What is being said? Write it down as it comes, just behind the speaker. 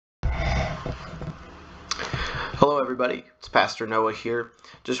Hello everybody, it's Pastor Noah here.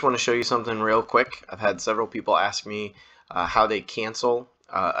 Just want to show you something real quick. I've had several people ask me how they cancel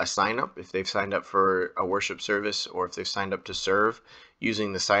a sign up if they've signed up for a worship service or if they've signed up to serve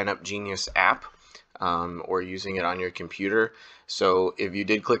using the Sign Up Genius app or using it on your computer. So if you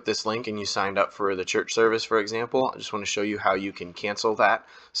did click this link and you signed up for the church service, for example, I just want to show you how you can cancel that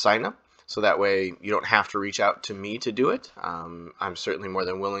sign up. So that way you don't have to reach out to me to do it. I'm certainly more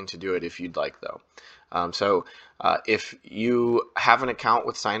than willing to do it if you'd like though. If you have an account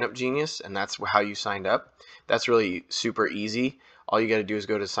with Sign Up Genius and that's how you signed up, that's really super easy. All you got to do is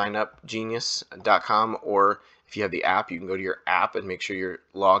go to signupgenius.com, or if you have the app, you can go to your app and make sure you're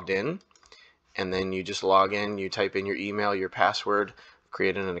logged in. And then you just log in, you type in your email, your password,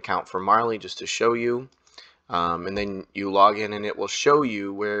 created an account for Marley just to show you. And then you log in and it will show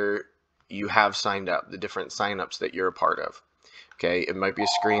you where you have signed up, the different signups that you're a part of. Okay, it might be a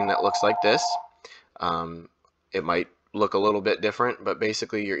screen that looks like this. It might look a little bit different, but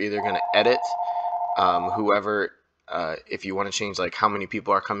basically you're either going to edit whoever, if you want to change like how many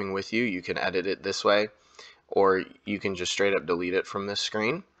people are coming with you, you can edit it this way, or you can just straight up delete it from this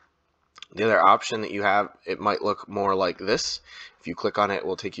screen. The other option that you have, it might look more like this. If you click on it, it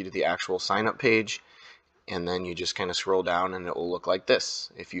will take you to the actual sign up page, and then you just kind of scroll down and it will look like this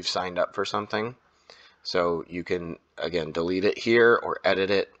if you've signed up for something. So you can, again, delete it here or edit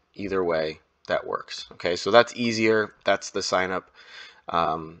it. Either way, that works. Okay, so that's easier. That's the sign up.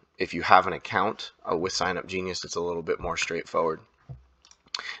 If you have an account with Sign Up Genius, it's a little bit more straightforward.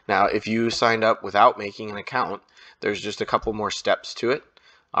 Now, if you signed up without making an account, there's just a couple more steps to it.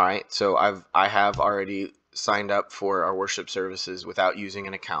 All right, so I have already signed up for our worship services without using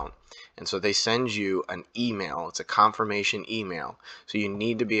an account, and so they send you an email. It's a confirmation email, so you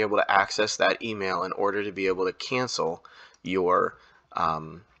need to be able to access that email in order to be able to cancel your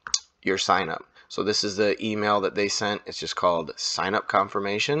sign up. So this is the email that they sent. It's just called sign up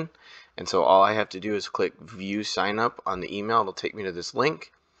confirmation, and so all I have to do is click view sign up on the email. It'll take me to this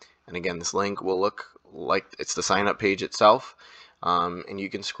link, and again, this link will look like it's the sign up page itself. And you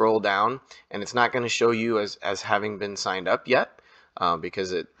can scroll down, and it's not going to show you as having been signed up yet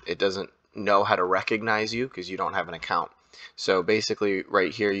because it doesn't know how to recognize you because you don't have an account. So basically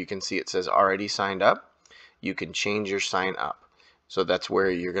right here you can see it says already signed up. You can change your sign up. So that's where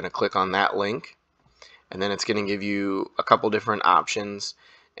you're going to click on that link, and then it's going to give you a couple different options,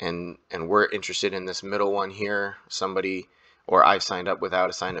 and we're interested in this middle one here, somebody or I've signed up without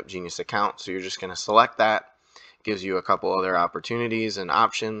a Sign Up Genius account. So you're just going to select that. Gives you a couple other opportunities and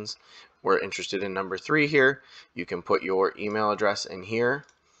options. We're interested in number 3 here. You can put your email address in here,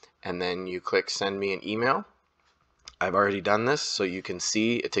 and then you click send me an email. I've already done this, so you can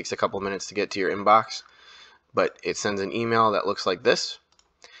see it takes a couple minutes to get to your inbox, but it sends an email that looks like this.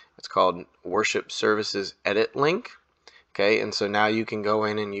 It's called Worship Services Edit Link. Okay, and so now you can go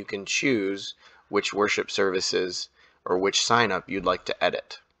in and you can choose which worship services or which sign up you'd like to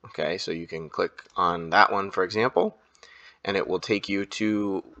edit. Okay, so you can click on that one, for example, and it will take you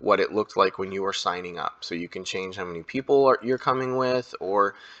to what it looked like when you were signing up. So you can change how many people you're coming with,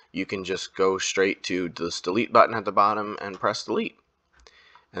 or you can just go straight to this delete button at the bottom and press delete.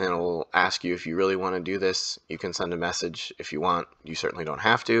 And then it will ask you if you really want to do this. You can send a message if you want. You certainly don't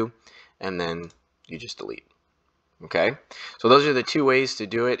have to. And then you just delete. Okay, so those are the 2 ways to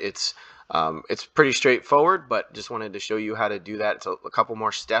do it. It's pretty straightforward, but just wanted to show you how to do that. It's a couple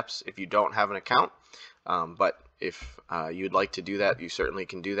more steps if you don't have an account, but if you'd like to do that, you certainly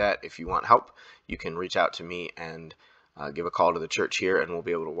can do that. If you want help, you can reach out to me and give a call to the church here, and we'll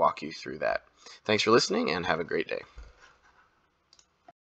be able to walk you through that. Thanks for listening, and have a great day.